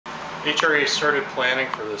HRA started planning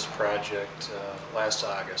for this project last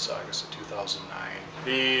August of 2009.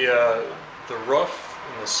 The roof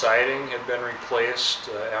and the siding had been replaced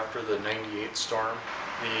after the '98 storm.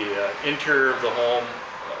 The interior of the home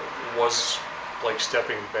was like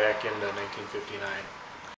stepping back into 1959.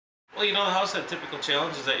 Well, you know, the house had typical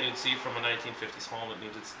challenges that you'd see from a 1950s home. It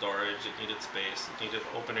needed storage, it needed space, it needed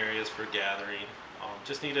open areas for gathering,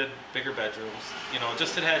 just needed bigger bedrooms. You know,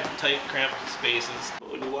 just it had tight, cramped spaces.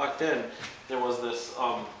 When you walked in, there was this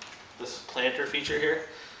planter feature here.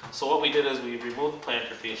 So what we did is we removed the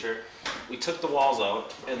planter feature, we took the walls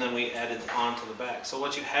out, and then we added onto the back. So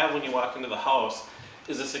what you have when you walk into the house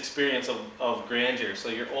is this experience of grandeur. So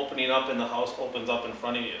you're opening up and the house opens up in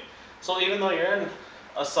front of you. So even though you're in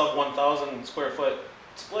a sub 1,000 square foot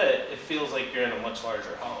split, it feels like you're in a much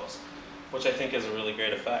larger house, which I think is a really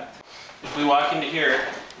great effect. If we walk into here,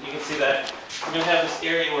 you can see that we're going to have this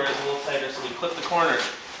area where it's a little tighter, so we clip the corners.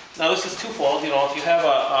 Now this is twofold. You know, if you have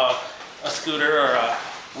a scooter or a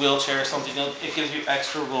wheelchair or something, it gives you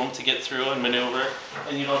extra room to get through and maneuver,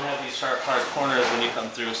 and you don't have these sharp, hard corners when you come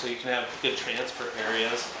through, so you can have good transfer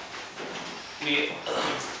areas. We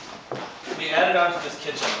added on to this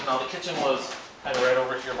kitchen. Now the kitchen was kind of right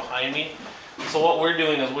over here behind me. So what we're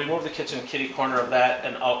doing is we move the kitchen kitty corner of that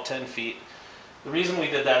and out 10 feet. The reason we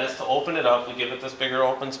did that is to open it up. We give it this bigger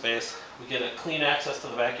open space. We get a clean access to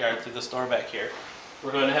the backyard through this door back here.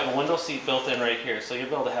 We're going to have a window seat built in right here, so you'll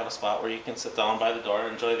be able to have a spot where you can sit down by the door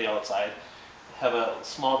and enjoy the outside. Have a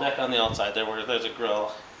small deck on the outside there where there's a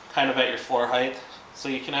grill kind of at your floor height, so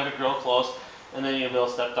you can have a grill close, and then you'll be able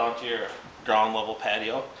to step down to your ground level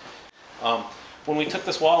patio. When we took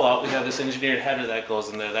this wall out, we have this engineered header that goes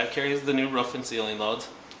in there. That carries the new roof and ceiling loads.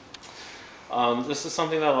 This is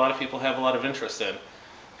something that a lot of people have a lot of interest in.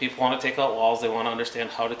 People want to take out walls, they want to understand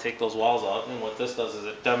how to take those walls out, and what this does is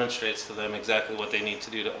it demonstrates to them exactly what they need to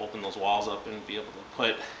do to open those walls up and be able to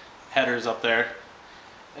put headers up there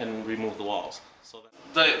and remove the walls. So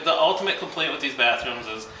the ultimate complaint with these bathrooms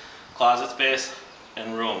is closet space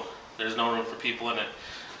and room. There's no room for people in it.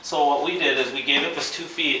 So what we did is we gave it this 2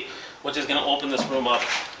 feet, which is going to open this room up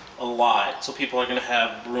a lot, so people are going to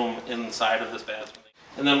have room inside of this bathroom.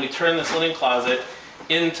 And then we turn this linen closet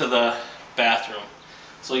into the bathroom,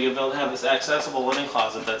 so you'll be able to have this accessible linen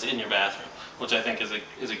closet that's in your bathroom, which I think is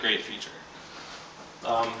a great feature.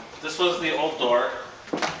 This was the old door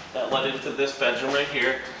that led into this bedroom right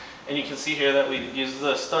here, and you can see here that we used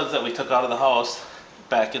the studs that we took out of the house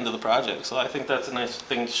back into the project, so I think that's a nice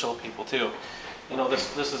thing to show people too. You know,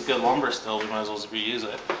 this is good lumber still, we might as well reuse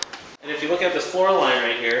it. And if you look at this floor line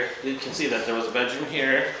right here, you can see that there was a bedroom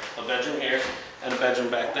here, and a bedroom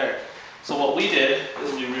back there. So what we did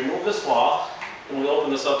is we removed this wall, and we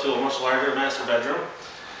opened this up to a much larger master bedroom.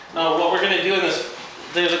 Now what we're going to do in this,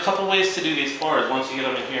 there's a couple ways to do these floors once you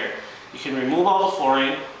get them in here. You can remove all the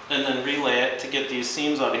flooring and then relay it to get these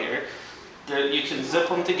seams out of here. You can zip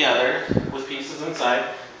them together with pieces inside,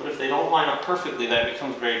 but if they don't line up perfectly, that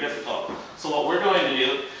becomes very difficult. So what we're going to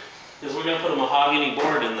do is we're going to put a mahogany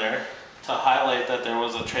board in there to highlight that there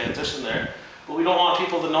was a transition there. But we don't want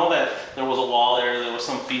people to know that there was a wall there was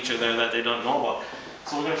some feature there that they don't know about.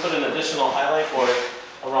 So we're going to put an additional highlight board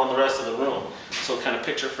around the rest of the room. So it kind of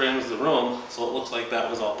picture frames the room, so it looks like that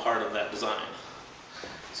was all part of that design.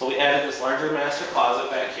 So we added this larger master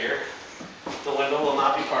closet back here. The window will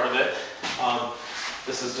not be part of it.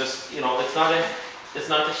 This is just, you know, it's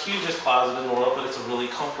not the hugest closet in the world, but it's a really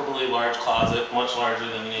comfortably large closet, much larger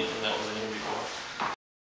than anything that was in here before.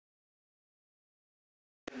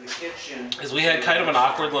 In the kitchen, Is we had kind of an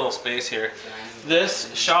awkward little space here.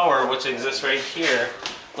 This shower, which exists right here,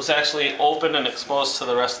 was actually open and exposed to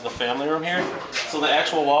the rest of the family room here. So the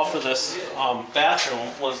actual wall for this bathroom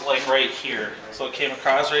was like right here. So it came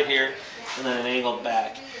across right here and then it angled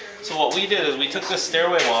back. So what we did is we took this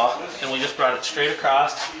stairway wall and we just brought it straight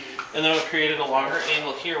across, and then we created a longer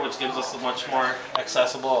angle here, which gives us a much more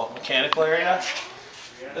accessible mechanical area.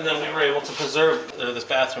 And then we were able to preserve this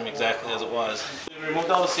bathroom exactly as it was. We removed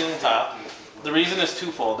all the ceiling top. The reason is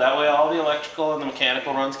twofold. That way all the electrical and the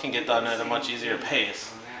mechanical runs can get done at a much easier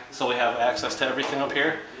pace. So we have access to everything up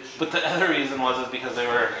here. But the other reason was because they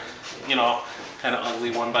were, you know, kind of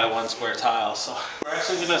ugly 1x1 square tiles. So we're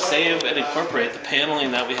actually going to save and incorporate the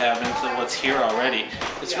paneling that we have into what's here already.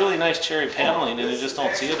 It's really nice cherry paneling, and you just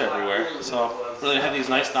don't see it everywhere. So we're going to have these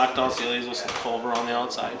nice knockdown ceilings with some Culver on the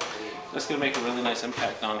outside. It's going to make a really nice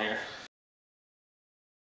impact down here.